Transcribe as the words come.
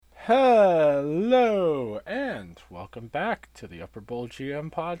Hello, and welcome back to the Upper Bowl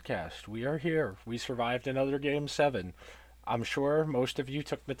GM podcast. We are here. We survived another Game 7. I'm sure most of you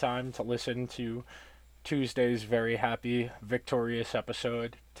took the time to listen to Tuesday's very happy, victorious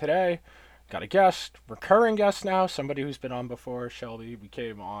episode. Today, got a guest, recurring guest now, somebody who's been on before, Shelby. We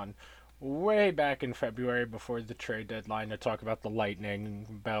came on way back in February before the trade deadline to talk about the Lightning,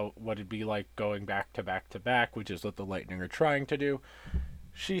 about what it'd be like going back to back to back, which is what the Lightning are trying to do.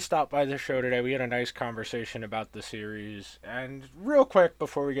 She stopped by the show today. We had a nice conversation about the series. And real quick,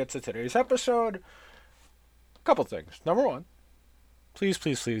 before we get to today's episode, a couple things. Number one, please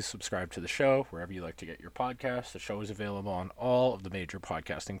subscribe to the show wherever you like to get your podcast. The show is available on all of the major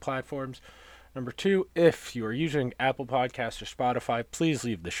podcasting platforms. Number two, if you are using Apple Podcasts or Spotify, please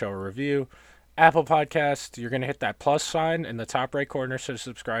leave the show a review. Apple Podcasts, you're going to hit that plus sign in the top right corner to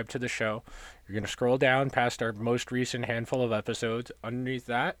subscribe to the show. You're going to scroll down past our most recent handful of episodes. Underneath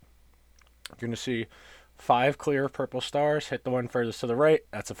that, you're going to see 5 clear purple stars. Hit the one furthest to the right.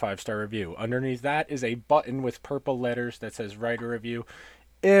 That's a 5-star review. Underneath that is a button with purple letters that says write a review.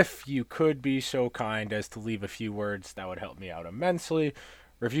 If you could be so kind as to leave a few words, that would help me out immensely.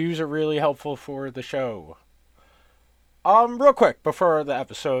 Reviews are really helpful for the show. Real quick, before the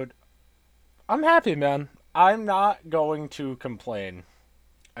episode, I'm happy, man. I'm not going to complain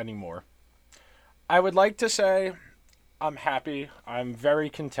anymore. I would like to say I'm happy. I'm very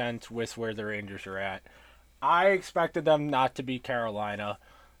content with where the Rangers are at. I expected them not to beat Carolina,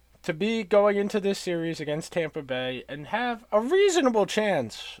 to be going into this series against Tampa Bay and have a reasonable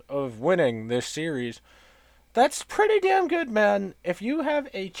chance of winning this series. That's pretty damn good, man. If you have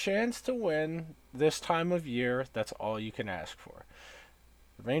a chance to win this time of year, that's all you can ask for.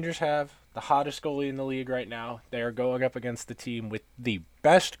 The Rangers have the hottest goalie in the league right now. They are going up against the team with the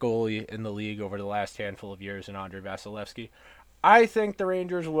best goalie in the league over the last handful of years in Andrei Vasilevsky. I think the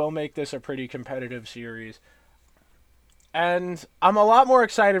Rangers will make this a pretty competitive series. And I'm a lot more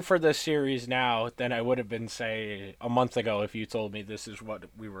excited for this series now than I would have been, say, a month ago if you told me this is what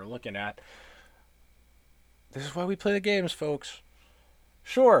we were looking at. This is why we play the games, folks.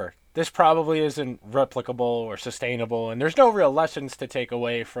 Sure, this probably isn't replicable or sustainable, and there's no real lessons to take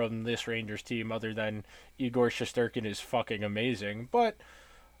away from this Rangers team other than Igor Shesterkin is fucking amazing, but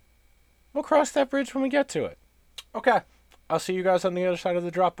we'll cross that bridge when we get to it. Okay, I'll see you guys on the other side of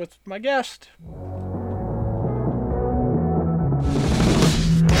the drop with my guest.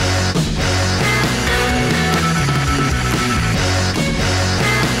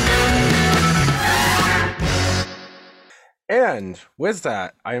 And with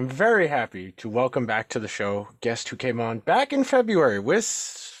that, I am very happy to welcome back to the show a guest who came on back in February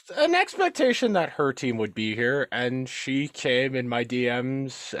with an expectation that her team would be here, and she came in my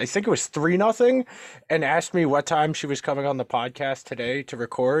DMs, I think it was 3-0, and asked me what time she was coming on the podcast today to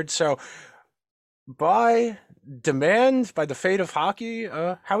record. So by demand, by the fate of hockey,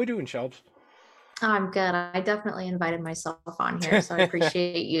 how we doing, Shelbs? I'm good. I definitely invited myself on here, so I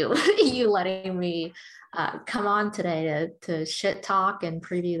appreciate you letting me come on today to shit talk and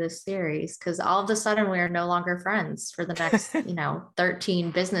preview this series, because all of a sudden we are no longer friends for the next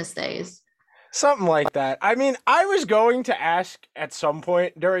 13 business days. Something like that. I mean, I was going to ask at some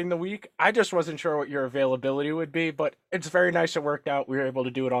point during the week. I just wasn't sure what your availability would be, but it's very nice it worked out. We were able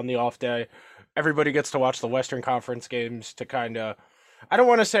to do it on the off day. Everybody gets to watch the Western Conference games to kind of, I don't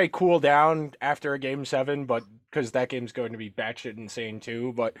want to say cool down after a Game 7, but because that game's going to be batshit insane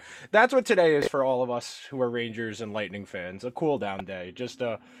too. But that's what today is for all of us who are Rangers and Lightning fans, a cool down day. Just,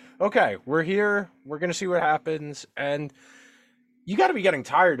 okay, we're here. We're going to see what happens. And you got to be getting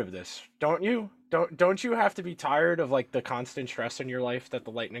tired of this, don't you? Don't you have to be tired of like the constant stress in your life that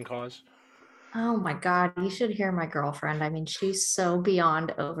the Lightning cause? Oh my God, you should hear my girlfriend. I mean, she's so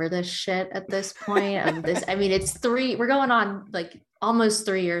beyond over this shit at this point of this. I mean, we're going on like almost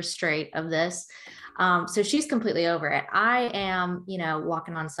 3 years straight of this. So she's completely over it. I am,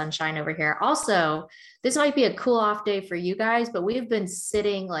 walking on sunshine over here. Also, this might be a cool off day for you guys, but we've been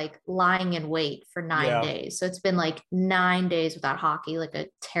sitting, like lying in wait for 9 days. So it's been like 9 days without hockey, like a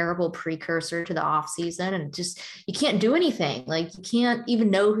terrible precursor to the off season. And just, you can't do anything. Like you can't even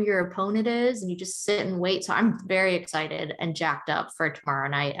know who your opponent is and you just sit and wait. So I'm very excited and jacked up for tomorrow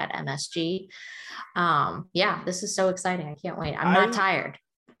night at MSG. This is so exciting. I can't wait. I'm not tired.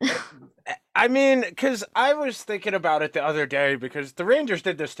 I mean, because I was thinking about it the other day, because the Rangers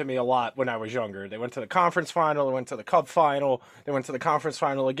did this to me a lot when I was younger. They went to the conference final, they went to the cup final, they went to the conference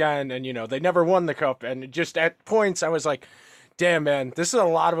final again, and, they never won the cup. And just at points, I was like, damn, man, this is a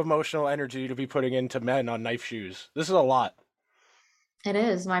lot of emotional energy to be putting into men on knife shoes. This is a lot. It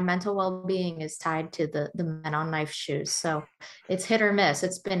is. My mental well-being is tied to the men on knife shoes. So it's hit or miss.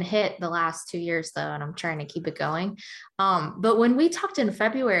 It's been hit the last 2 years though, and I'm trying to keep it going. But when we talked in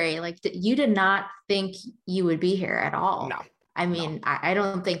February, like you did not think you would be here at all. No, I no. mean, I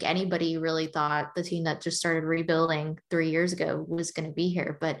don't think anybody really thought the team that just started rebuilding 3 years ago was going to be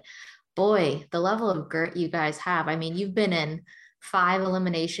here. But boy, the level of grit you guys have. I mean, you've been in 5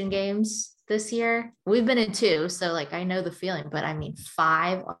 elimination games this year. We've been in two, so like I know the feeling, but I mean,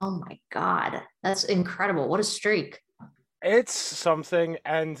 five. Oh my God, that's incredible. What a streak. It's something,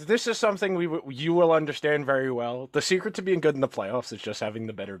 and this is something you will understand very well. The secret to being good in the playoffs is just having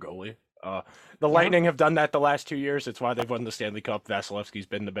the better goalie. The Yeah. Lightning have done that the last 2 years. It's why they've won the Stanley Cup. Vasilevsky's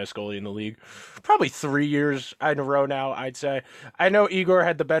been the best goalie in the league, probably 3 years in a row now. I'd say. I know Igor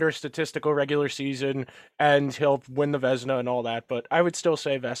had the better statistical regular season, and he'll win the Vezina and all that. But I would still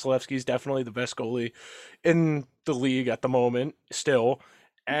say Vasilevsky's definitely the best goalie in the league at the moment. Still.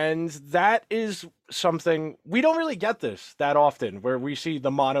 And that is something we don't really get this that often, where we see the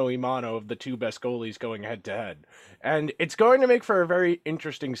mano a mano of the two best goalies going head to head. And it's going to make for a very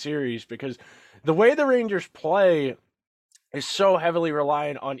interesting series because the way the Rangers play is so heavily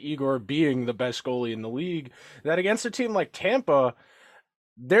reliant on Igor being the best goalie in the league that against a team like Tampa,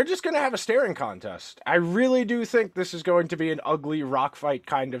 they're just going to have a staring contest. I really do think this is going to be an ugly rock fight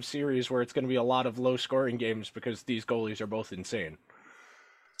kind of series where it's going to be a lot of low scoring games because these goalies are both insane.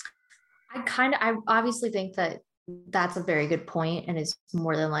 I obviously think that that's a very good point and is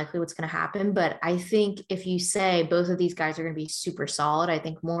more than likely what's going to happen. But I think if you say both of these guys are going to be super solid, I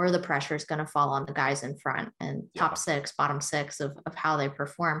think more of the pressure is going to fall on the guys in front and Yeah. top six, bottom six of how they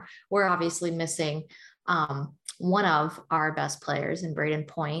perform. We're obviously missing one of our best players in Braden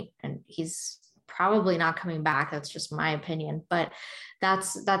Point, and he's probably not coming back. That's just my opinion, but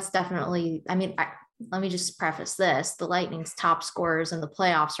that's definitely. I mean, let me just preface this. The Lightning's top scorers in the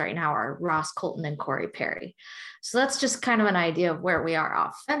playoffs right now are Ross Colton and Corey Perry. So that's just kind of an idea of where we are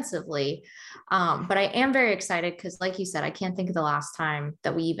offensively. But I am very excited because, like you said, I can't think of the last time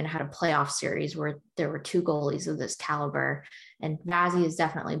that we even had a playoff series where there were two goalies of this caliber. And Vazzy is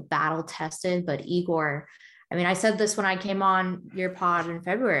definitely battle tested, but Igor, I mean, I said this when I came on your pod in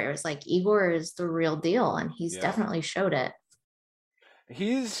February. It was like Igor is the real deal, and he's Yeah. definitely showed it.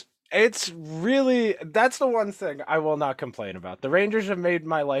 It's really, that's the one thing I will not complain about. The Rangers have made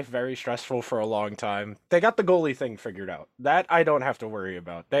my life very stressful for a long time. They got the goalie thing figured out. That I don't have to worry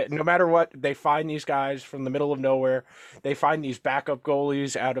about. No matter what, they find these guys from the middle of nowhere. They find these backup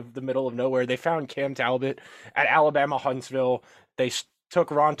goalies out of the middle of nowhere. They found Cam Talbot at Alabama Huntsville. They took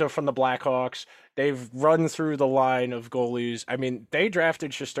Ronto from the Blackhawks. They've run through the line of goalies. I mean, they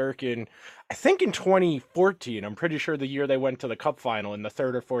drafted Shesterkin, I think in 2014. I'm pretty sure the year they went to the Cup final in the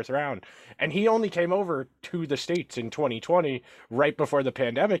third or fourth round. And he only came over to the States in 2020, right before the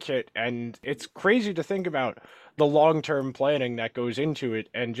pandemic hit. And it's crazy to think about the long term planning that goes into it.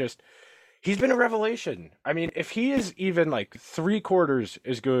 And just, he's been a revelation. I mean, if he is even like 3/4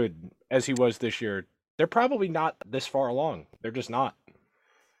 as good as he was this year, they're probably not this far along. They're just not.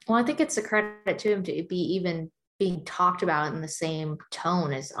 Well, I think it's a credit to him to be even being talked about in the same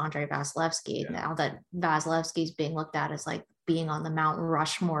tone as Andre Vasilevsky. Yeah. Now that Vasilevsky is being looked at as like being on the Mount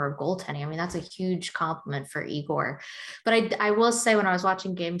Rushmore of goaltending. I mean, that's a huge compliment for Igor. But I will say, when I was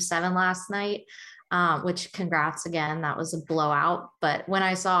watching Game 7 last night, which congrats again, that was a blowout. But when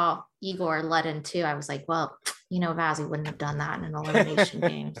I saw Igor let in two, I was like, well, Vazzy wouldn't have done that in an elimination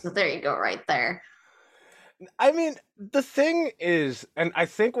game. So there you go, right there. I mean, the thing is, and I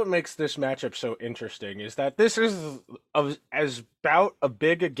think what makes this matchup so interesting is that this is as about a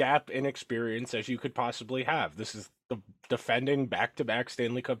big a gap in experience as you could possibly have. This is the defending back-to-back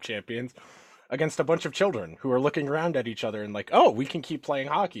Stanley Cup champions against a bunch of children who are looking around at each other and like, oh, we can keep playing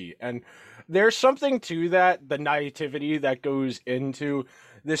hockey. And there's something to that, the naivety that goes into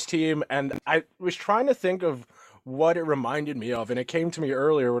this team. And I was trying to think of what it reminded me of, and it came to me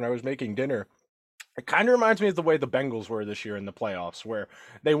earlier when I was making dinner. It kind of reminds me of the way the Bengals were this year in the playoffs, where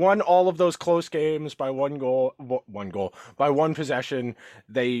they won all of those close games by by one possession.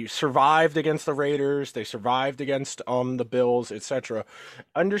 They survived against the Raiders. They survived against the Bills, etc.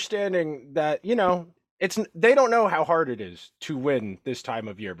 Understanding that it's they don't know how hard it is to win this time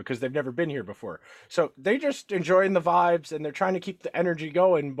of year because they've never been here before. So they just enjoying the vibes and they're trying to keep the energy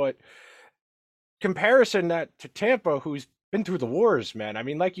going. But comparison that to Tampa, who's been through the wars, man. I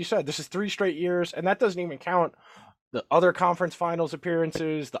mean, like you said, this is 3 straight years, and that doesn't even count the other conference finals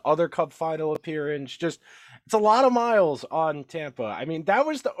appearances, the other cup final appearance. Just, it's a lot of miles on Tampa. I mean, that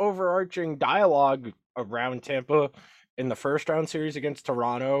was the overarching dialogue around Tampa in the first round series against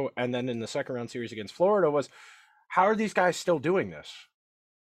Toronto, and then in the second round series against Florida was, how are these guys still doing this?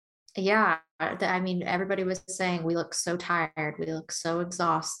 Yeah, I mean, everybody was saying we look so tired, we look so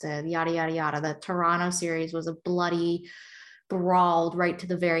exhausted, yada yada yada. The Toronto series was a bloody brawled right to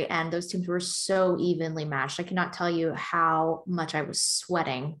the very end. Those teams were so evenly matched. I cannot tell you how much I was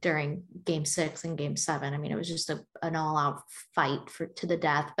sweating during game 6 and game 7. I mean, it was just an all-out fight for to the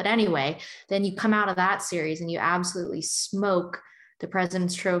death. But anyway, then you come out of that series and you absolutely smoke the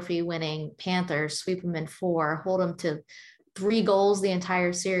President's Trophy winning Panthers, sweep them in 4, hold them to 3 goals the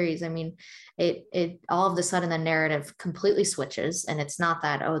entire series. I mean, it all of a sudden the narrative completely switches, and it's not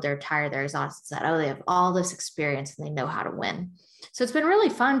that, oh, they're tired, they're exhausted. It's that, oh, they have all this experience and they know how to win. So it's been really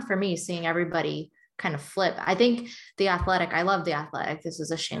fun for me seeing everybody kind of flip. I think the Athletic, I love the Athletic. This is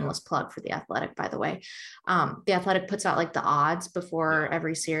a shameless plug for the Athletic, by the way. The Athletic puts out like the odds before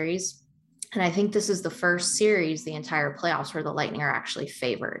every series. And I think this is the first series, the entire playoffs, where the Lightning are actually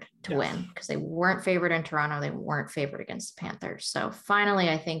favored to win, because they weren't favored in Toronto. They weren't favored against the Panthers. So finally,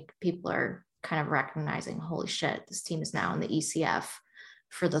 I think people are kind of recognizing, holy shit, this team is now in the ECF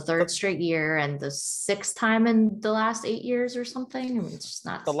for the 3rd straight year and the 6th time in the last 8 years or something. I mean, it's just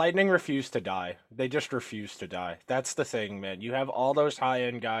The nuts. Lightning refuse to die. They just refuse to die. That's the thing, man. You have all those high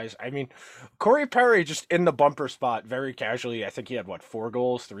end guys. I mean, Corey Perry just in the bumper spot very casually. I think he had what, 4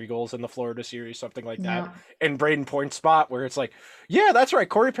 goals, 3 goals in the Florida series, something like that. Yeah. And Braden Point spot where it's like, yeah, that's right.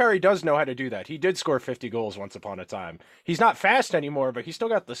 Corey Perry does know how to do that. He did score 50 goals once upon a time. He's not fast anymore, but he's still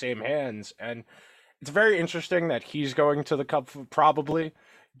got the same hands. And it's very interesting that he's going to the Cup probably.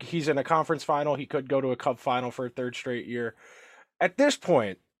 He's in a conference final. He could go to a Cup final for a 3rd straight year. At this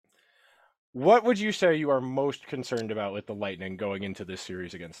point, what would you say you are most concerned about with the Lightning going into this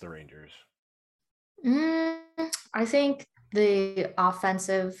series against the Rangers? Mm, I think the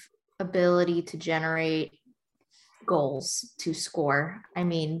offensive ability to generate goals to score. I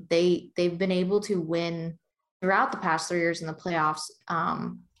mean, they've been able to win throughout the past 3 years in the playoffs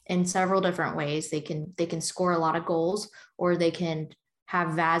in several different ways. They can score a lot of goals, or they can have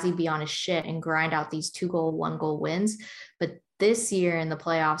Vazzy be on his shit and grind out these 2 goal, 1 goal wins. But this year in the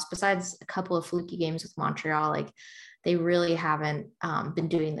playoffs, besides a couple of fluky games with Montreal, like they really haven't been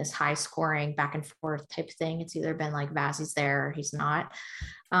doing this high scoring back and forth type thing. It's either been like Vazzy's there or he's not.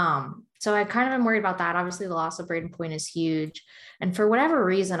 So I kind of am worried about that. Obviously, the loss of Braden Point is huge. And for whatever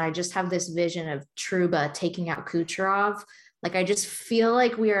reason, I just have this vision of Truba taking out Kucherov. Like, I just feel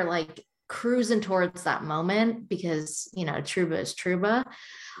like we are like cruising towards that moment because, Truba is Truba.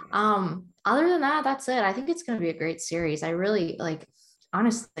 Other than that, that's it. I think it's going to be a great series. I really like,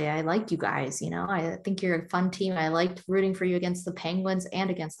 honestly, I like you guys. I think you're a fun team. I liked rooting for you against the Penguins and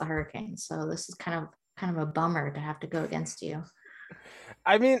against the Hurricanes. So this is kind of a bummer to have to go against you.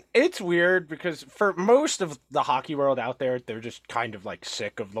 I mean, it's weird because for most of the hockey world out there, they're just kind of like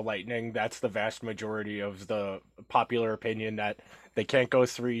sick of the Lightning. That's the vast majority of the popular opinion that they can't go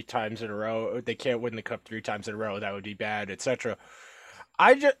 3 times in a row. They can't win the cup 3 times in a row. That would be bad, etc.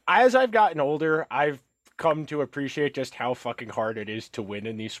 As I've gotten older, I've come to appreciate just how fucking hard it is to win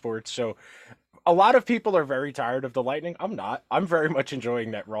in these sports. So a lot of people are very tired of the Lightning. I'm not. I'm very much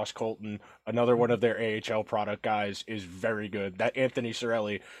enjoying that Ross Colton, another one of their AHL product guys, is very good. That Anthony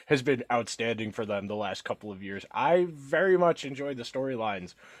Cirelli has been outstanding for them the last couple of years. I very much enjoy the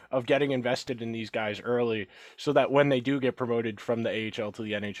storylines of getting invested in these guys early so that when they do get promoted from the AHL to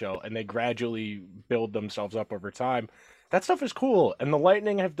the NHL and they gradually build themselves up over time, that stuff is cool. And the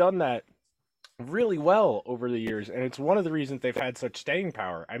Lightning have done that really well over the years, and it's one of the reasons they've had such staying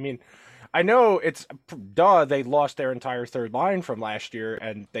power. I mean, I know it's duh, they lost their entire third line from last year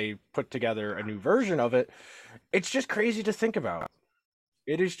and they put together a new version of it. It's just crazy to think about.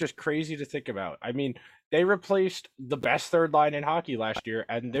 It is just crazy to think about. I mean, they replaced the best third line in hockey last year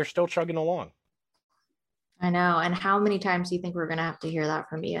and they're still chugging along. I know. And how many times do you think we're going to have to hear that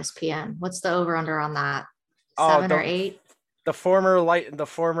from ESPN? What's the over under on that? Oh, 7 or 8? the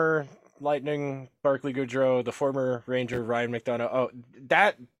former Lightning Barkley Goodrow, the former Ranger Ryan McDonough. Oh,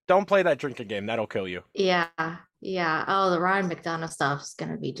 that don't play that drinking game. That'll kill you. Yeah. Yeah. Oh, the Ryan McDonough stuff is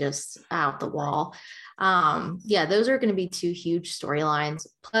going to be just out the wall. Yeah, those are going to be 2 huge storylines.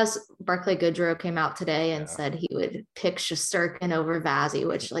 Plus, Barclay Goodrow came out today and Yeah. said he would pick Shesterkin over Vazzy,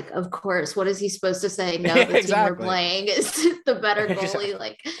 which, like, of course, what is he supposed to say? No, Yeah, the team we're exactly. playing is the better Exactly. goalie.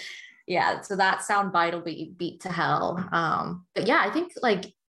 Like, yeah, so that sound bite will be beat to hell. But yeah, I think, like,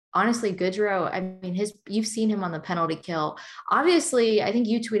 honestly, Goodrow, I mean, you've seen him on the penalty kill. Obviously, I think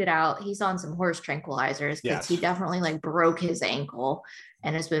you tweeted out he's on some horse tranquilizers because he Yes. definitely like broke his ankle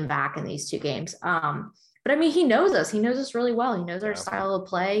and has been back in these 2 games. But I mean, he knows us. He knows us really well. He knows our Yeah. style of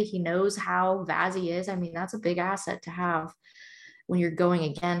play. He knows how Vazzy is. I mean, that's a big asset to have when you're going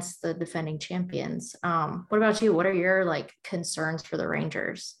against the defending champions. What about you? What are your like concerns for the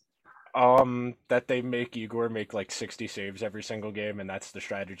Rangers? That they make Igor make like 60 saves every single game, and that's the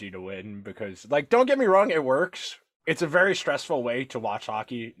strategy to win. Because, like, don't get me wrong, it works. It's a very stressful way to watch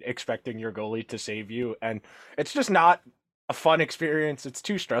hockey, expecting your goalie to save you, and it's just not a fun experience. It's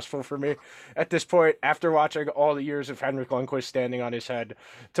too stressful for me at this point. After watching all the years of Henrik Lundqvist standing on his head,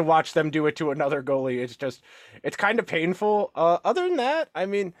 to watch them do it to another goalie, it's kind of painful. Other than that, I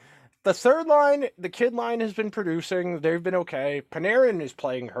mean, the third line, the kid line has been producing. They've been okay. Panarin is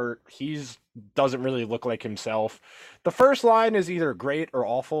playing hurt. He's doesn't really look like himself. The first line is either great or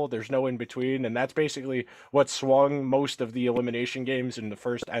awful. There's no in between, and that's basically what swung most of the elimination games in the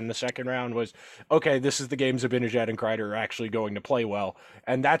first and the second round was, okay, this is the games Zibanejad and Kreider are actually going to play well,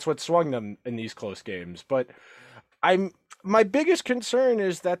 and that's what swung them in these close games. But I'm my biggest concern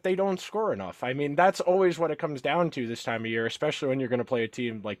is that they don't score enough. I mean, that's always what it comes down to this time of year, especially when you're going to play a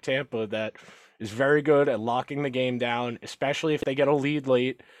team like Tampa that is very good at locking the game down, especially if they get a lead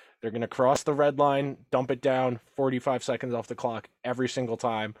late. They're going to cross the red line, dump it down 45 seconds off the clock every single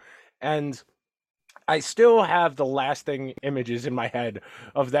time. And I still have the lasting images in my head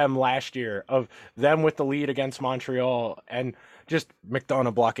of them last year, of them with the lead against Montreal, and just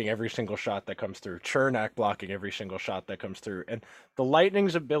McDonough blocking every single shot that comes through, Chernak blocking every single shot that comes through. And the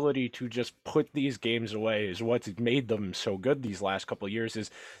Lightning's ability to just put these games away is what's made them so good these last couple of years, is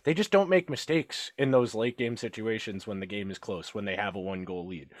they just don't make mistakes in those late game situations when the game is close, when they have a 1 goal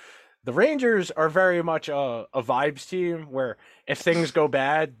lead. The Rangers are very much a vibes team where if things go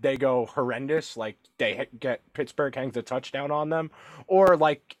bad, they go horrendous. Like they get Pittsburgh hangs a touchdown on them, or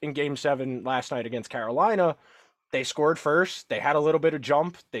like in Game 7 last night against Carolina, they scored first. They had a little bit of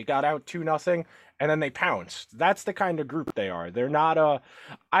jump. They got out 2-0, and then they pounced. That's the kind of group they are. They're not a.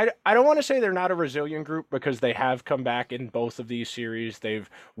 I don't want to say they're not a resilient group because they have come back in both of these series. They've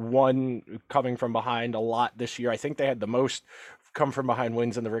won coming from behind a lot this year. I think they had the most come from behind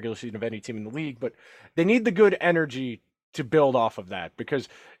wins in the regular season of any team in the league, but they need the good energy to build off of that, because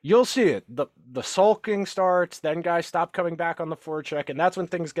you'll see it. The sulking starts, then guys stop coming back on the forecheck, and that's when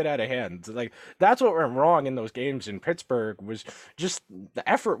things get out of hand. Like that's what went wrong in those games in Pittsburgh, was just the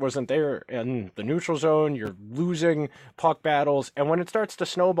effort wasn't there in the neutral zone. You're losing puck battles, and when it starts to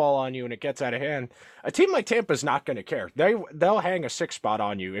snowball on you and it gets out of hand, a team like Tampa's not going to care. They'll hang a 6 spot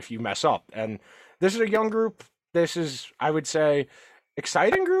on you if you mess up. And this is a young group. This is, I would say,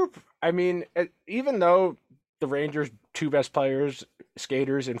 exciting group. I mean, even though the Rangers' 2 best players,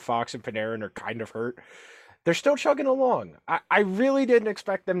 skaters, and Fox and Panarin are kind of hurt, they're still chugging along. I really didn't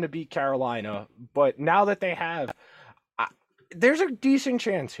expect them to beat Carolina, but now that they have, there's a decent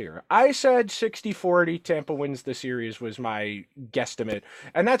chance here. I said 60-40 Tampa wins the series was my guesstimate.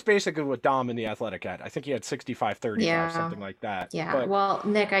 And that's basically what Dom in The Athletic had. I think he had 65-35, something like that. Yeah. But well,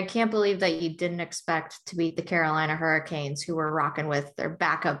 Nick, I can't believe that you didn't expect to beat the Carolina Hurricanes, who were rocking with their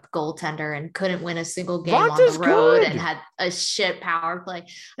backup goaltender and couldn't win a single game Vonta's on the road good. and had a shit power play.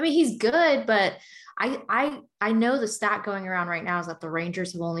 I mean, he's good, but I know the stat going around right now is that the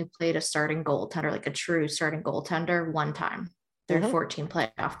Rangers have only played a starting goaltender, like a true starting goaltender, one time. Their 14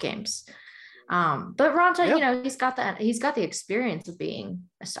 playoff games. But Ronta, you know, he's got the experience of being,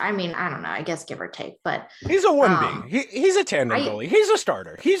 I mean, I don't know, I guess give or take, but he's a 1B. He's a tandem goalie. He's a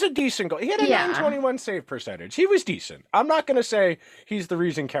starter. He's a decent goalie. He had a 921 save percentage. He was decent. I'm not going to say he's the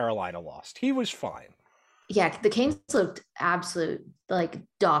reason Carolina lost. He was fine. Yeah, the Canes looked absolute like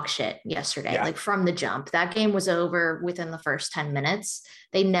dog shit yesterday, like from the jump. That game was over within the first 10 minutes.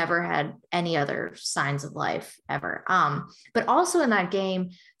 They never had any other signs of life ever. But also in that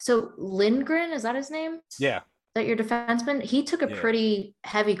game, so Lindgren, is that his name? Yeah. That your defenseman? He took a pretty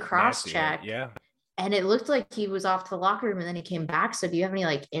heavy cross check. Yeah. And it looked like he was off to the locker room and then he came back. So do you have any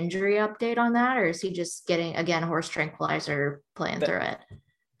like injury update on that? Or is he just getting, again, horse tranquilizer playing through it?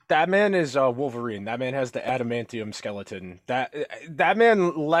 That man is Wolverine. That man has the adamantium skeleton. That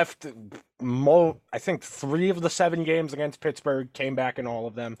man left, I think 3 of the 7 games against Pittsburgh, came back in all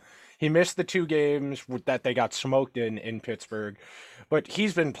of them. He missed the 2 games that they got smoked in Pittsburgh, but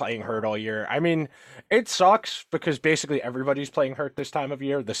he's been playing hurt all year. I mean, it sucks because basically everybody's playing hurt this time of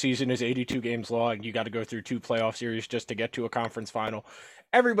year. The season is 82 games long. You got to go through 2 playoff series just to get to a conference final.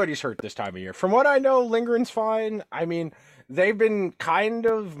 Everybody's hurt this time of year. From what I know, Lindgren's fine. I mean, they've been kind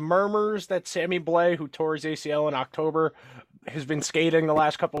of murmurs that Sammy Blais, who tore his ACL in October, has been skating the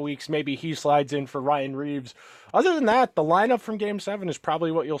last couple of weeks. Maybe he slides in for Ryan Reeves. Other than that, the lineup from Game 7 is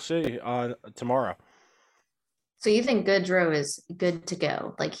probably what you'll see tomorrow. So you think Goodrow is good to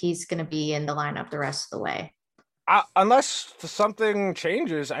go? Like he's going to be in the lineup the rest of the way? Unless something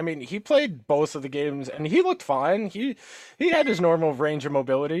changes, I mean, he played both of the games and he looked fine. He had his normal range of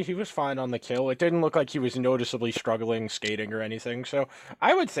mobility. He was fine on the kill. It didn't look like he was noticeably struggling skating or anything. So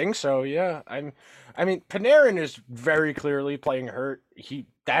I would think so. Yeah. I mean, Panarin is very clearly playing hurt.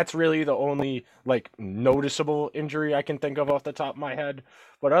 That's really the only like noticeable injury I can think of off the top of my head.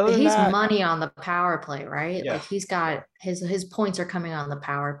 But other than He's that, money on the power play, right? yeah, Like he's yeah, got his points are coming on the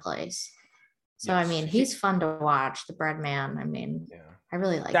power plays. So I yes, mean, he's fun to watch, the bread man. I mean, yeah. I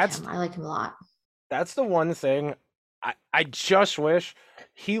really like That's him. I like him a lot. That's the one thing I just wish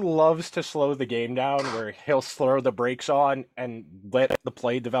he loves to slow the game down where he'll slow the brakes on and let the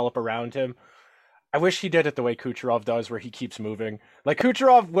play develop around him. I wish he did it the way Kucherov does, where he keeps moving. Like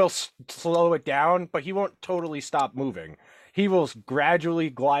Kucherov will slow it down, but he won't totally stop moving. He will gradually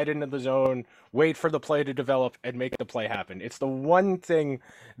glide into the zone, wait for the play to develop, and make the play happen. It's the one thing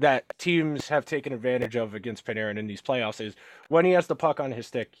that teams have taken advantage of against Panarin in these playoffs is when he has the puck on his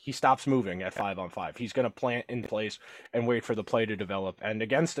stick, he stops moving at 5-on-5. He's going to plant in place and wait for the play to develop. And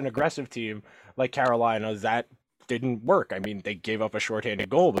against an aggressive team like Carolina, that didn't work. I mean, they gave up a shorthanded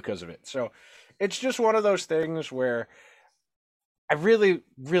goal because of it. So it's just one of those things where I really,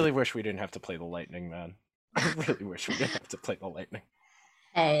 really wish we didn't have to play the Lightning, man. I really wish we didn't have to play the Lightning.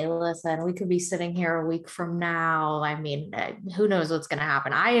 Hey, listen, we could be sitting here a week from now. I mean, who knows what's going to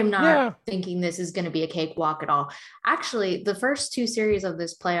happen? I am not Yeah, thinking this is going to be a cakewalk at all. Actually, the first two series of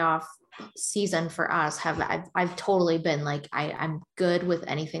this playoff season for us I've totally been like I'm good with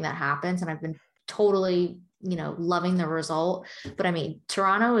anything that happens, and I've been totally loving the result. But I mean,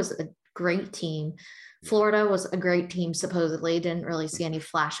 Toronto is a great team. yeah. Florida was a great team. Supposedly, didn't really see any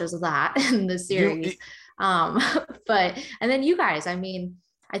flashes of that in the You, series. Um, but and then you guys, I mean,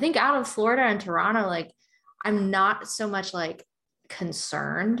 I think out of Florida and Toronto, like I'm not so much like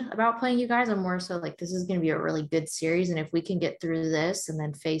concerned about playing you guys. I'm more so like this is going to be a really good series, and if we can get through this and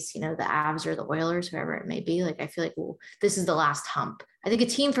then face the Avs or the Oilers, whoever it may be, like I feel like well, this is the last hump. I think a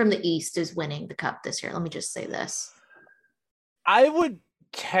team from the East is winning the cup this year. Let me just say this. I would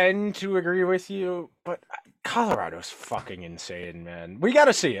tend to agree with you, but Colorado's fucking insane, man. We got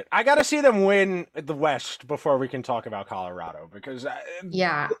to see it. I got to see them win the West before we can talk about Colorado because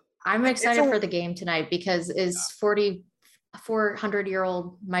Yeah, I'm it's excited a for the game tonight because is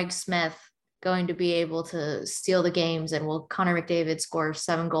 400-year-old Mike Smith going to be able to steal the games, and will Connor McDavid score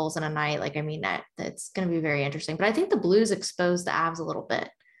 7 goals in a night? Like, I mean, that's going to be very interesting. But I think the Blues exposed the Avs a little bit.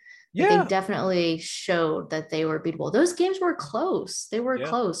 Like they yeah, definitely showed that they were beatable. Those games were close. They were yeah.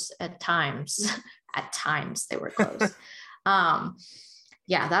 close at times. At times they were close. Um,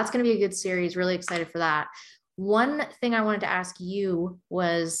 yeah, that's going to be a good series. Really excited for that. One thing I wanted to ask you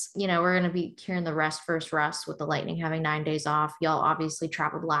was, we're going to be hearing the rest versus rust with the Lightning having 9 days off. Y'all obviously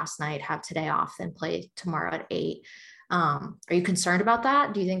traveled last night, have today off, then play tomorrow at 8. Are you concerned about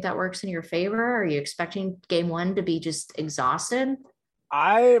that? Do you think that works in your favor? Are you expecting game one to be just exhausted?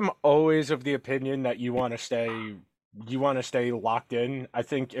 I'm always of the opinion that you want to stay locked in. I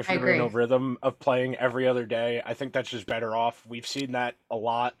think if I you're in a agree. rhythm of playing every other day, I think that's just better off. We've seen that a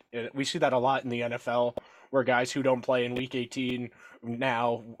lot. We see that a lot in the NFL where guys who don't play in week 18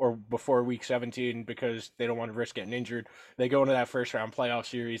 now or before week 17 because they don't want to risk getting injured, they go into that first round playoff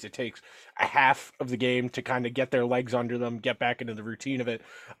series. It takes a half of the game to kind of get their legs under them, get back into the routine of it.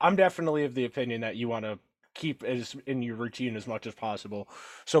 I'm definitely of the opinion that you want to keep as in your routine as much as possible.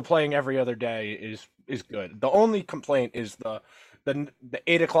 So playing every other day is good. The only complaint is the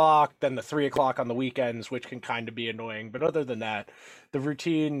 8 o'clock, then the 3 o'clock on the weekends, which can kind of be annoying. But other than that, the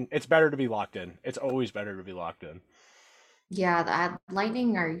routine it's better to be locked in. It's always better to be locked in. Yeah, the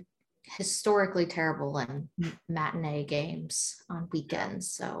Lightning are historically terrible in matinee games on Yeah, weekends.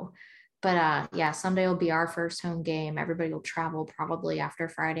 So, but yeah, Sunday will be our first home game. Everybody will travel probably after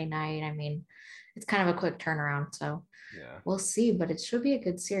Friday night. I mean, it's kind of a quick turnaround. So yeah. we'll see, but it should be a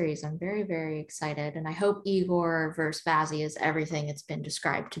good series. I'm very, very excited. And I hope Igor versus Vazzy is everything it's been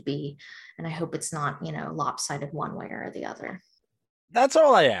described to be. And I hope it's not, lopsided one way or the other. That's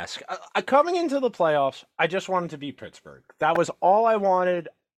all I ask. Coming into the playoffs, I just wanted to be Pittsburgh. That was all I wanted.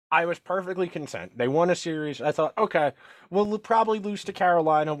 I was perfectly content. They won a series. I thought, okay, we'll probably lose to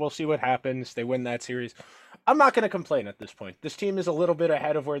Carolina. We'll see what happens. They win that series. I'm not going to complain at this point. This team is a little bit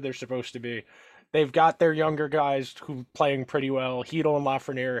ahead of where they're supposed to be. They've got their younger guys who playing pretty well. Hedel and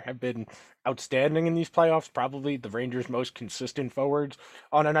Lafreniere have been outstanding in these playoffs. Probably the Rangers' most consistent forwards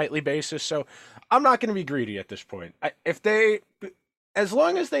on a nightly basis. So I'm not going to be greedy at this point. If they as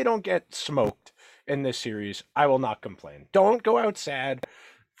long as they don't get smoked in this series, I will not complain. Don't go out sad.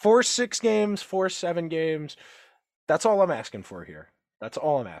 Force 6 games, force 7 games. That's all I'm asking for here. That's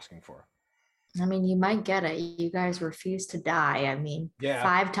all I'm asking for. I mean, you might get it. You guys refuse to die. I mean, Yeah.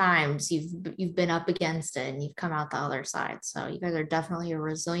 5 times you've been up against it and you've come out the other side. So you guys are definitely a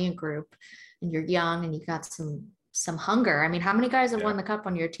resilient group, and you're young and you got some hunger. I mean, how many guys have Yeah. won the cup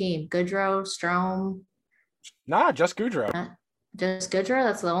on your team? Goodrow, Strom, Nah, just Goudreau. uh, just Goodrow.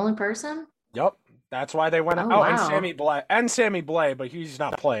 That's the only person. Yep. That's why they went out. Oh Oh, and wow. Sammy Blay, but he's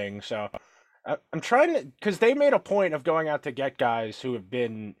not playing. So I'm trying to, because they made a point of going out to get guys who have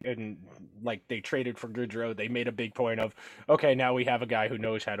been in, like they traded for Goudreau. They made a big point of, okay, now we have a guy who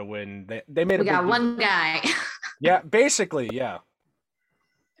knows how to win. They made a We big got deal. one guy. Yeah, basically, yeah.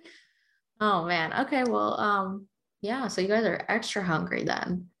 Oh man. Okay, well, yeah, so you guys are extra hungry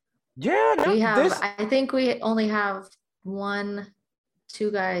then. Yeah, no, this I think we only have one,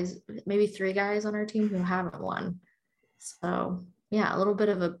 two guys, maybe three guys on our team who haven't won. So yeah, a little bit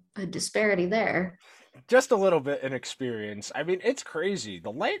of a disparity there. just a little bit in experience. I mean, it's crazy.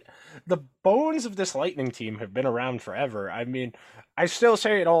 The bones of this Lightning team have been around forever. I mean, I still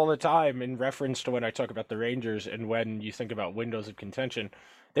say it all the time in reference to when I talk about the Rangers and when you think about windows of contention.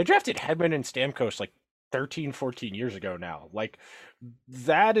 They drafted Hedman and Stamkos like 13, 14 years ago now. Like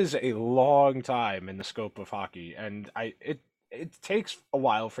that is a long time in the scope of hockey, and it takes a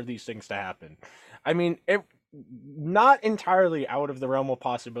while for these things to happen. I mean, it not entirely out of the realm of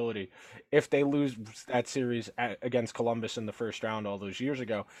possibility if they lose that series against Columbus in the first round all those years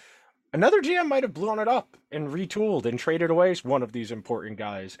ago. Another GM might have blown it up and retooled and traded away one of these important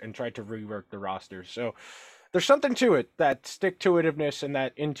guys and tried to rework the roster. So there's something to it, that stick to itiveness and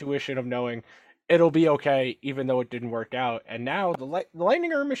that intuition of knowing it'll be okay even though it didn't work out. And now the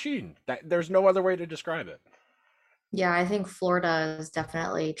Lightning are a machine. There's no other way to describe it. Yeah, I think Florida is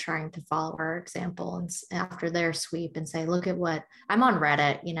definitely trying to follow our example and after their sweep and say, look at what I'm on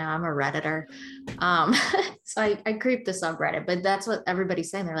Reddit, I'm a Redditor. Um, so I creep the subreddit, but that's what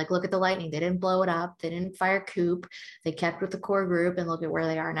everybody's saying. They're like, look at the Lightning. They didn't blow it up. They didn't fire Coop. They kept with the core group and look at where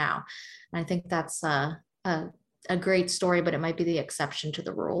they are now. And I think that's a great story, but it might be the exception to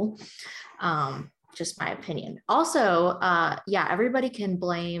the rule. Just my opinion. Also, yeah, everybody can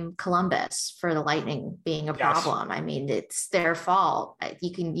blame Columbus for the Lightning being a Yes. problem. I mean, it's their fault.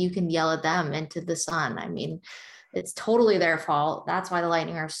 You can yell at them into the sun. I mean, it's totally their fault. That's why the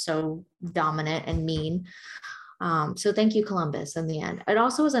Lightning are so dominant and mean. So thank you, Columbus, in the end. It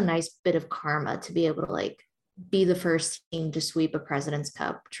also was a nice bit of karma to be able to like be the first team to sweep a President's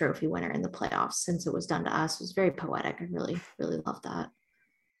Cup trophy winner in the playoffs since it was done to us. It was very poetic. I really, really love that.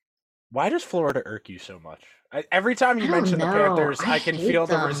 Why does Florida irk you so much? Every time I you don't mention the know. Panthers, I I can hate feel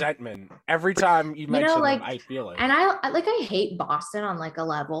the them. resentment. Every time you mention them, Like, I feel it. and I hate Boston on like a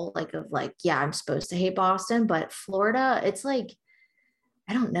level like of like, yeah, I'm supposed to hate Boston, but Florida, it's like,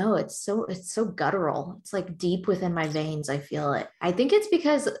 I don't know. It's so guttural. It's like deep within my veins. I feel it. I think it's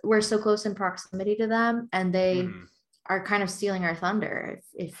because we're so close in proximity to them and they Hmm. are kind of stealing our thunder,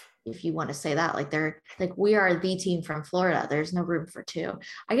 if you want to say that. Like they're like we are the team from Florida. There's no room for two.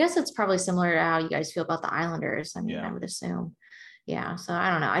 I guess it's probably similar to how you guys feel about the Islanders. I mean, Yeah. I would assume. Yeah. So I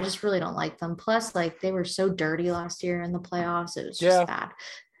don't know. I just really don't like them. Plus, like they were so dirty last year in the playoffs. It was just Yeah.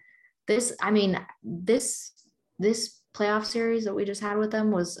 bad. I mean, this playoff series that we just had with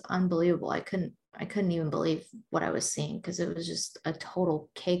them was unbelievable. I couldn't even believe what I was seeing because it was just a total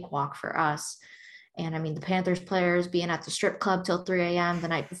cakewalk for us. And I mean, the Panthers players being at the strip club till 3 a.m. the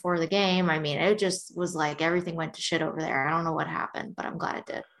night before the game. I mean, it just was like everything went to shit over there. I don't know what happened, but I'm glad it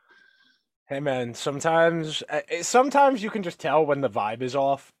did. Hey man, sometimes you can just tell when the vibe is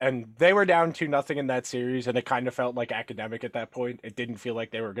off, and they were down 2-0 in that series, and it kind of felt like academic at that point. It didn't feel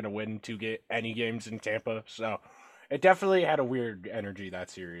like they were gonna win any games in Tampa, so it definitely had a weird energy that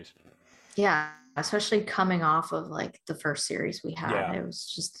series. Yeah, especially coming off of like the first series we had. Yeah. It was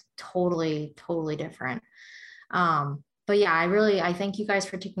just totally, totally different. But yeah, I thank you guys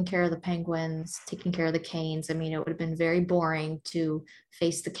for taking care of the Penguins, taking care of the Canes. I mean, it would have been very boring to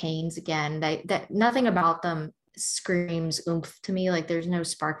face the Canes again. That nothing about them screams oomph to me. Like there's no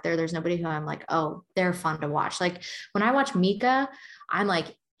spark there. There's nobody who I'm like, oh, they're fun to watch. Like when I watch Mika, I'm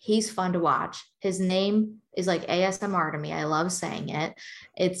like, he's fun to watch. His name is like ASMR to me. I love saying it.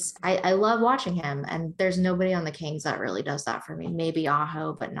 I love watching him, and there's nobody on the Kings that really does that for me. Maybe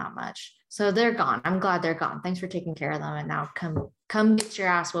Aho, but not much. So they're gone. I'm glad they're gone. Thanks for taking care of them. And now come get your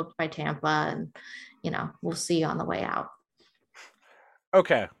ass whooped by Tampa, and we'll see you on the way out.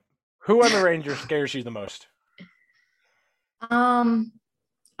 Okay. Who on the Rangers scares you the most? Um,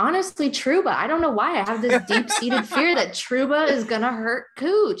 honestly, Truba. I don't know why. I have this deep-seated fear that Truba is gonna hurt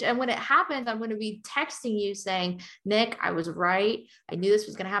Cooch. And when it happens, I'm gonna be texting you saying, Nick, I was right. I knew this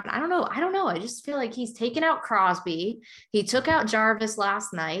was gonna happen. I don't know. I just feel like he's taken out Crosby. He took out Jarvis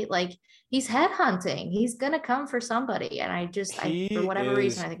last night. Like he's headhunting. He's gonna come for somebody. And for whatever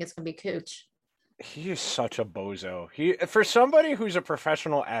reason, I think it's gonna be Cooch. He is such a bozo. For somebody who's a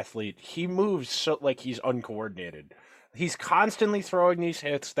professional athlete, he moves so like he's uncoordinated. He's constantly throwing these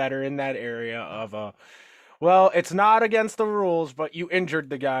hits that are in that area of well, it's not against the rules, but you injured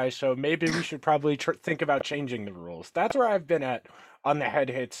the guy, so maybe we should probably think about changing the rules. That's where I've been at on the head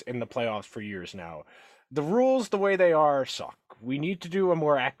hits in the playoffs for years now. The rules, the way they are, suck. We need to do a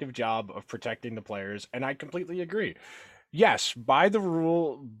more active job of protecting the players, and I completely agree. Yes, by the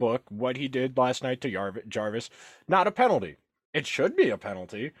rule book, what he did last night to Jarvis, not a penalty. It should be a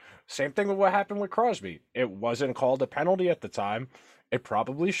penalty. Same thing with what happened with Crosby. It wasn't called a penalty at the time. It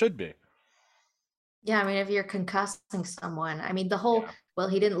probably should be. Yeah, I mean, if you're concussing someone, I mean, Yeah. well,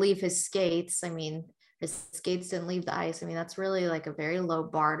 he didn't leave his skates. I mean, his skates didn't leave the ice. I mean, that's really like a very low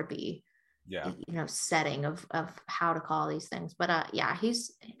bar to be, Yeah. setting of how to call these things. But yeah,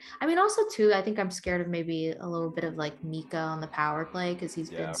 I mean, also too, I think I'm scared of maybe a little bit of like Mika on the power play because he's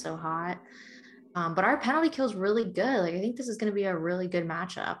been Yeah. so hot. But our penalty kill is really good. Like, I think this is going to be a really good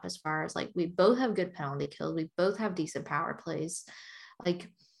matchup as far as like we both have good penalty kills. We both have decent power plays. Like,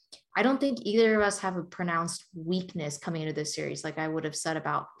 I don't think either of us have a pronounced weakness coming into this series, like I would have said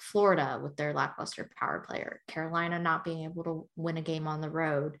about Florida with their lackluster power player, Carolina not being able to win a game on the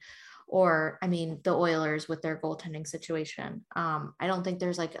road, or I mean, the Oilers with their goaltending situation. I don't think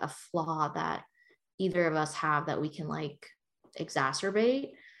there's like a flaw that either of us have that we can like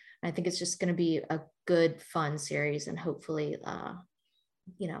exacerbate. I think it's just going to be a good, fun series and hopefully, a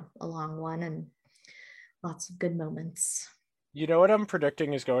long one and lots of good moments. You know what I'm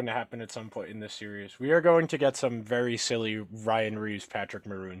predicting is going to happen at some point in this series? We are going to get some very silly Ryan Reeves, Patrick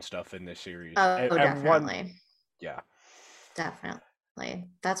Maroon stuff in this series. Oh, And one, definitely. yeah. Definitely.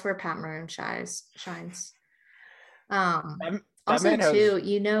 That's where Pat Maroon shines. That Also man has. too,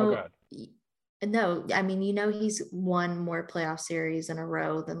 Oh, God. no, I mean, he's won more playoff series in a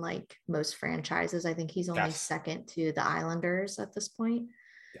row than like most franchises. I think he's only Yes. second to the Islanders at this point.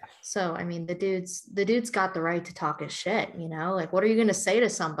 Yes. So, I mean, the dude's got the right to talk his shit, like what are you going to say to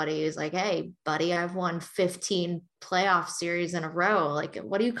somebody who's like, "Hey, buddy, I've won 15 playoff series in a row." Like,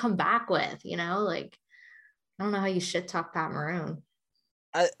 what do you come back with, Like, I don't know how you shit talk Pat Maroon.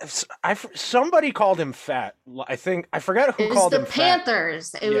 Somebody called him fat. I think I forgot who It was called the him fat.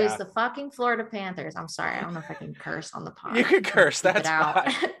 Panthers. It was Yeah, the fucking Florida Panthers. I'm sorry. I don't know if I can curse on the you pod. could I'm gonna curse. keep it That's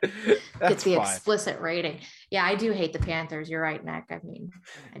out. fine. Get That's the fine. explicit rating. Yeah, I do hate the Panthers. You're right, Nick. I mean,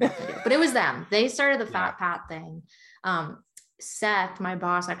 I definitely do. But it was them. They started the Yeah. Fat Pat thing. Seth, my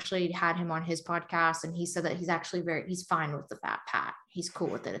boss, actually had him on his podcast, and he said that he's fine with the Fat Pat. He's cool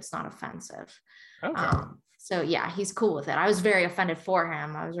with it. It's not offensive. Okay. So yeah, he's cool with it. I was very offended for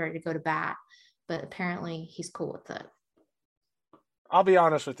him. I was ready to go to bat, but apparently he's cool with it. I'll be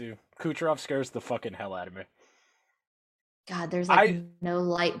honest with you. Kucherov scares the fucking hell out of me. God, there's like I no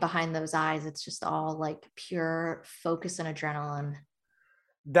light behind those eyes. It's just all like pure focus and adrenaline.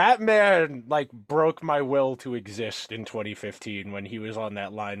 That man like broke my will to exist in 2015 when he was on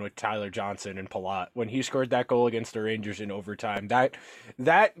that line with Tyler Johnson and Palat when he scored that goal against the Rangers in overtime. That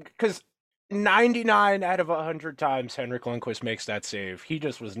because 99 out of 100 times Henrik Lundqvist makes that save. He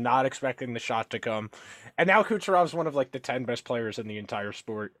just was not expecting the shot to come. And now Kucherov's one of like the 10 best players in the entire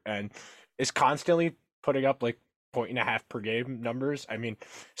sport and is constantly putting up like point and a half per game numbers. I mean,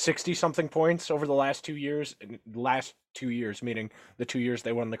 60 something points over the last 2 years. And last 2 years, meaning the 2 years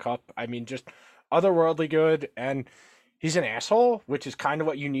they won the cup. I mean, just otherworldly good. And he's an asshole, which is kind of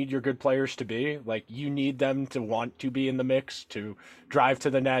what you need your good players to be. Like, you need them to want to be in the mix, to drive to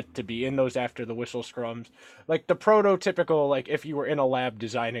the net, to be in those after the whistle scrums. Like, the prototypical, like, if you were in a lab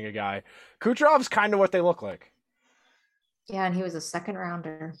designing a guy. Kucherov's kind of what they look like. Yeah, and he was a second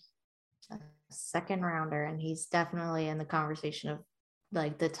rounder, and he's definitely in the conversation of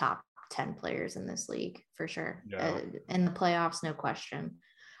like the top 10 players in this league for sure. Yeah. In the playoffs, no question.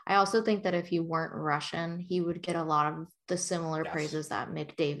 I also think that if he weren't Russian, he would get a lot of the similar Yes. praises that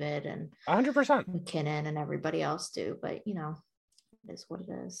McDavid and 100%. McKinnon and everybody else do. But, it is what it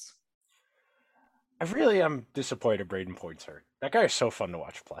is. I really am disappointed Braden Point's hurt. That guy is so fun to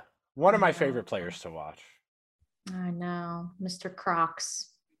watch play. One of I my know. favorite players to watch. I know. Mr. Crocs.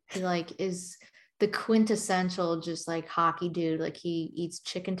 He like is the quintessential just like hockey dude. Like he eats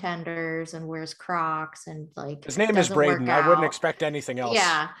chicken tenders and wears Crocs and like His name is doesn't work Braden. I wouldn't out. expect anything else.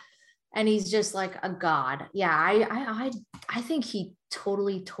 Yeah. and he's just like a god. Yeah, I think he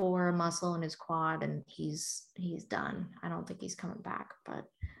totally tore a muscle in his quad, and he's done. I don't think he's coming back, but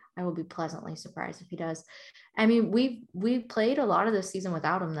I will be pleasantly surprised if he does. I mean, we played a lot of this season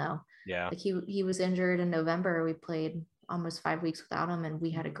without him though. Yeah. Like he was injured in November. We played almost 5 weeks without him, and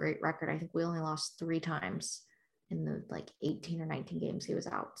we had a great record. I think we only lost 3 times in the like 18 or 19 games he was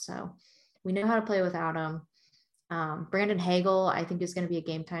out. So we know how to play without him. Brandon Hagel, I think, is going to be a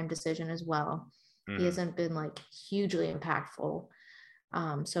game time decision as well. He hasn't been like hugely impactful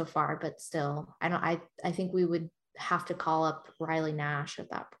so far, but still, I think we would have to call up Riley Nash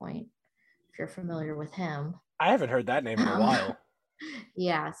at that point if you're familiar with him. I haven't heard that name in a while.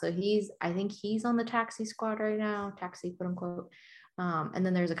 Yeah, so I think he's on the taxi squad right now, taxi quote unquote. And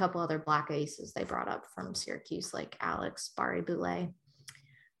then there's a couple other black aces they brought up from Syracuse, like Alex Barre-Boulet.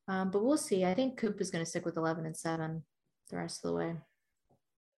 But we'll see. I think Coop is going to stick with 11-7 the rest of the way.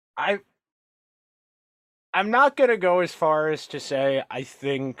 I'm not going to go as far as to say I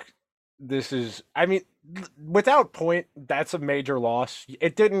think this is, I mean, without point, that's a major loss.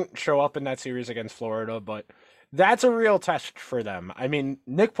 It didn't show up in that series against Florida, but that's a real test for them. I mean,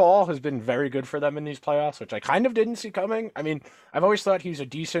 Nick Paul has been very good for them in these playoffs, which I kind of didn't see coming. I mean, I've always thought he's a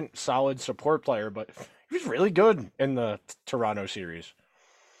decent, solid support player, but he was really good in the Toronto series.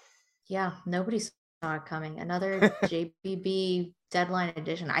 Yeah, nobody saw it coming. Another JBB deadline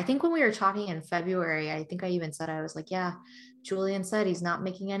edition. I think when we were talking in February, I think I even said, I was like, yeah, Julian said he's not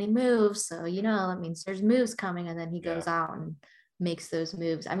making any moves. So, that means there's moves coming. And then he goes out and makes those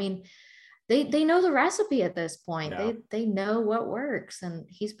moves. I mean, they know the recipe at this point. Yeah. They know what works, and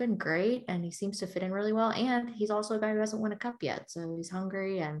he's been great, and he seems to fit in really well. And he's also a guy who hasn't won a cup yet. So he's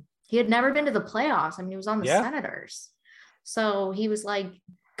hungry, and he had never been to the playoffs. I mean, he was on the Senators. So he was like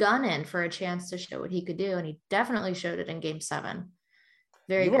gunning for a chance to show what he could do. And he definitely showed it in Game 7.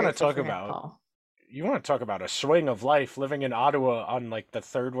 Very you want to talk about You want to talk about a swing of life, living in Ottawa on like the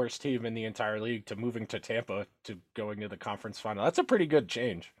third worst team in the entire league to moving to Tampa to going to the conference final. That's a pretty good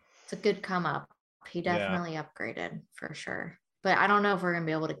change. It's a good come up. He definitely upgraded for sure. But I don't know if we're going to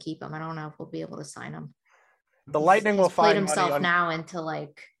be able to keep him. I don't know if we'll be able to sign him. The Lightning will find himself now into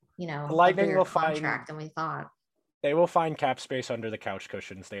like, the Lightning will contract than we thought. They will find cap space under the couch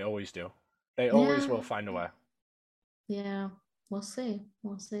cushions. They always do. They always will find a way. Yeah, we'll see.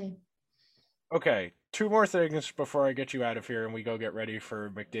 We'll see. Okay, 2 more things before I get you out of here and we go get ready for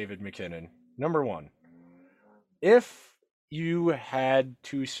McDavid McKinnon. Number 1, if you had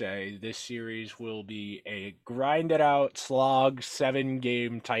to say this series will be a grinded out slog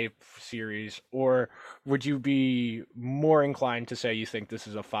 7-game type series, or would you be more inclined to say you think this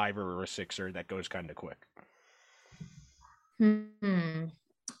is a 5er or a 6er that goes kind of quick?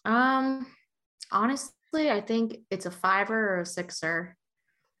 Honestly, I think it's a 5er or a 6er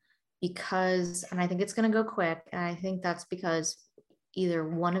because, and I think it's going to go quick. And I think that's because either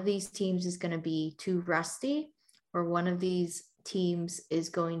one of these teams is going to be too rusty, or one of these teams is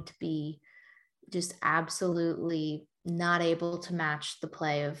going to be just absolutely not able to match the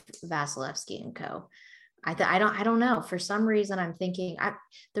play of Vasilevsky and co. I don't know. For some reason, I'm thinking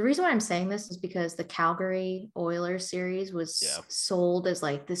the reason why I'm saying this is because the Calgary Oilers series was sold as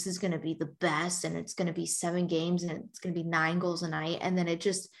like, this is going to be the best, and it's going to be 7 games and it's going to be 9 goals a night. And then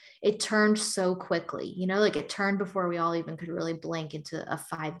it turned so quickly, like it turned before we all even could really blink into a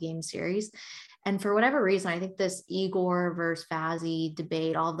 5-game series. And for whatever reason, I think this Igor versus Vazzy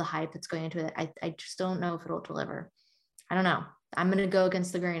debate, all of the hype that's going into it, I just don't know if it'll deliver. I don't know. I'm going to go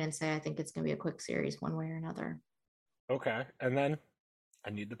against the grain and say I think it's going to be a quick series one way or another. Okay. And then I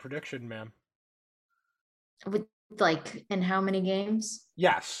need the prediction, ma'am. With like in how many games?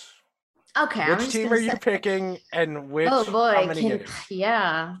 Yes. Okay. Which team are you picking, and which? Oh boy. How many games?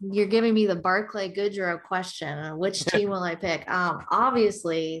 Yeah. You're giving me the Barclay Goodrow question. Which team will I pick?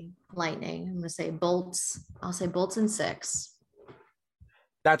 Obviously Lightning. I'm going to say Bolts. I'll say Bolts in 6.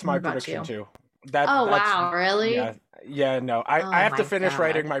 That's my prediction too. Wow, really? Yeah, no. I have to finish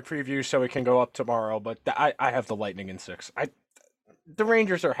writing my preview so it can go up tomorrow, but I have the Lightning in 6. The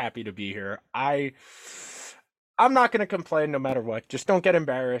Rangers are happy to be here. I'm not going to complain no matter what. Just don't get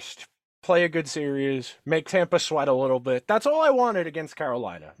embarrassed. Play a good series. Make Tampa sweat a little bit. That's all I wanted against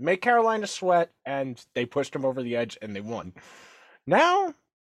Carolina. Make Carolina sweat, and they pushed them over the edge, and they won. Now,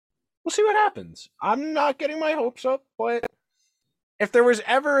 we'll see what happens. I'm not getting my hopes up, but if there was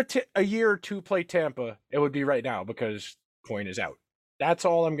ever a year to play Tampa, it would be right now because Point is out. That's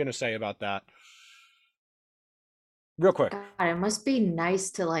all I'm going to say about that. Real quick. God, it must be nice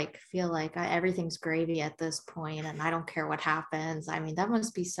to like feel like everything's gravy at this point and I don't care what happens. I mean, that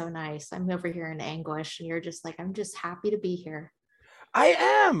must be so nice. I'm over here in anguish and you're just like, I'm just happy to be here. I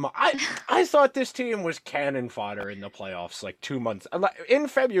am. I thought this team was cannon fodder in the playoffs like 2 months in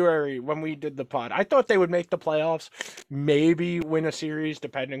February when we did the pod. I thought they would make the playoffs, maybe win a series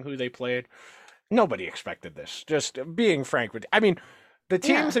depending who they played. Nobody expected this. Just being frank with, I mean, the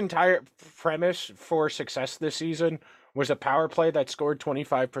team's Yeah. entire premise for success this season was a power play that scored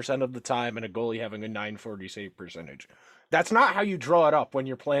 25% of the time and a goalie having a 940 save percentage. That's not how you draw it up when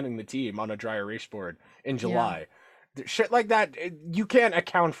you're planning the team on a dry erase board in Yeah. July. Shit like that, you can't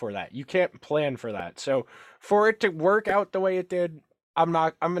account for that. You can't plan for that. So for it to work out the way it did, I'm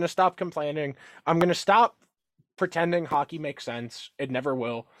going to stop complaining. I'm going to stop pretending hockey makes sense. It never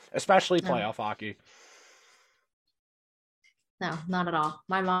will, especially No, playoff hockey. no, not at all.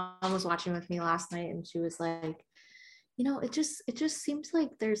 My mom was watching with me last night and she was like, it just seems like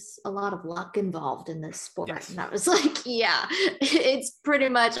there's a lot of luck involved in this sport. Yes. And I was like, yeah, it's pretty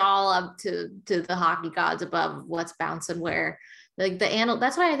much all up to the hockey gods above what's bouncing where. Like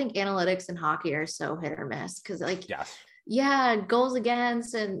that's why I think analytics in hockey are so hit or miss. Cause like, Yes. yeah, goals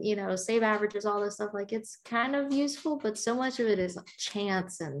against and save averages, all this stuff, like it's kind of useful, but so much of it is like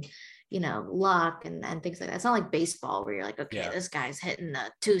chance and luck and things like that. It's not like baseball where you're like, okay, Yeah. this guy's hitting the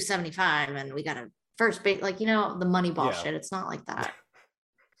 275 and we got a first base, like the money ball Yeah. shit. It's not like that.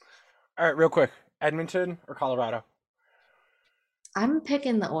 All right, real quick. Edmonton or Colorado? I'm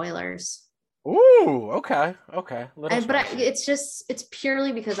picking the Oilers. Ooh, okay. Okay. Little spicy. It's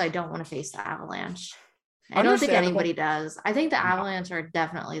purely because I don't want to face the Avalanche. I don't think Understandable. anybody does. I think the No. Avalanche are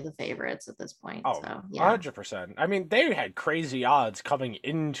definitely the favorites at this point. Oh, So yeah. 100%. I mean, they had crazy odds coming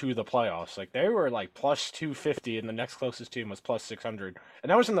into the playoffs. Like, they were like plus 250, and the next closest team was plus 600. And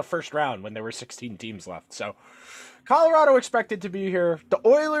that was in the first round when there were 16 teams left. So, Colorado expected to be here. The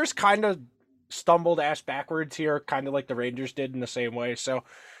Oilers kind of stumbled ass backwards here, kind of like the Rangers did in the same way. So,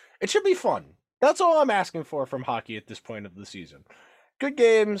 it should be fun. That's all I'm asking for from hockey at this point of the season. Good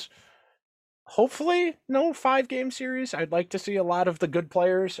games. Hopefully, no 5 game series. I'd like to see a lot of the good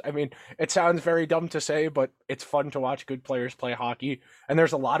players. I mean, it sounds very dumb to say, but it's fun to watch good players play hockey. And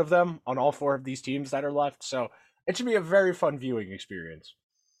there's a lot of them on all 4 of these teams that are left. So it should be a very fun viewing experience.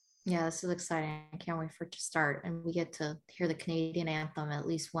 Yeah, this is exciting. I can't wait for it to start. And we get to hear the Canadian anthem at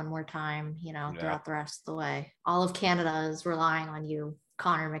least one more time, Yeah. throughout the rest of the way. All of Canada is relying on you,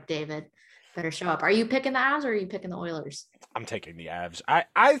 Connor McDavid. Better show up. Are you picking the Avs or are you picking the Oilers? I'm taking the Avs.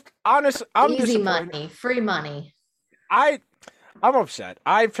 I'm Easy disappointed. money, free money. I I'm upset.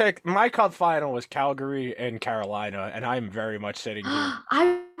 I picked my cup final was Calgary and Carolina, and I'm very much sitting here.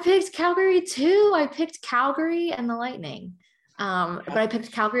 I picked Calgary too. I picked Calgary and the Lightning. But I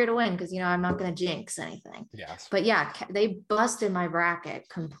picked Calgary to win because I'm not going to jinx anything. Yes. But yeah, they busted my bracket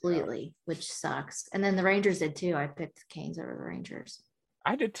Yeah. completely, which sucks. And then the Rangers did too. I picked the Canes over the Rangers.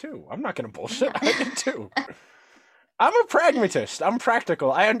 I did too. I'm not gonna bullshit. Yeah. I did too. I'm a pragmatist. I'm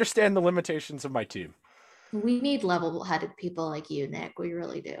practical. I understand the limitations of my team. We need level-headed people like you, Nick. We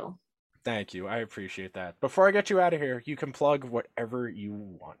really do. Thank you. I appreciate that. Before I get you out of here, you can plug whatever you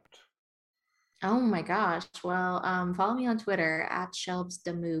want. Oh my gosh. Well, follow me on Twitter at Shelbs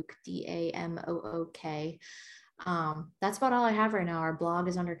Damook, Damook. That's about all I have right now. Our blog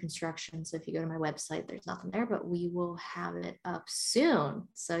is under construction. So if you go to my website, there's nothing there, but we will have it up soon.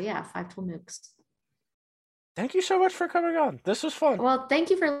 So yeah, 5 Tool Mooks. Thank you so much for coming on. This was fun. Well, thank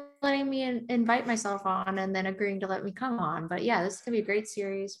you for letting me invite myself on and then agreeing to let me come on. But yeah, this is gonna be a great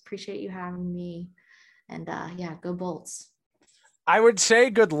series. Appreciate you having me. And yeah, go Bolts. I would say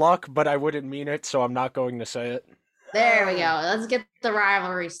good luck, but I wouldn't mean it, so I'm not going to say it. There we go. Let's get the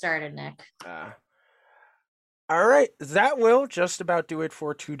rivalry started, Nick. All right, that will just about do it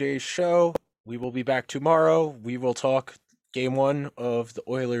for today's show. We will be back tomorrow. We will talk game 1 of the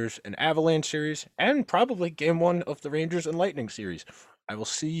Oilers and Avalanche series, and probably game 1 of the Rangers and Lightning series. I will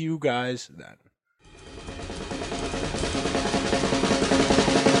see you guys then.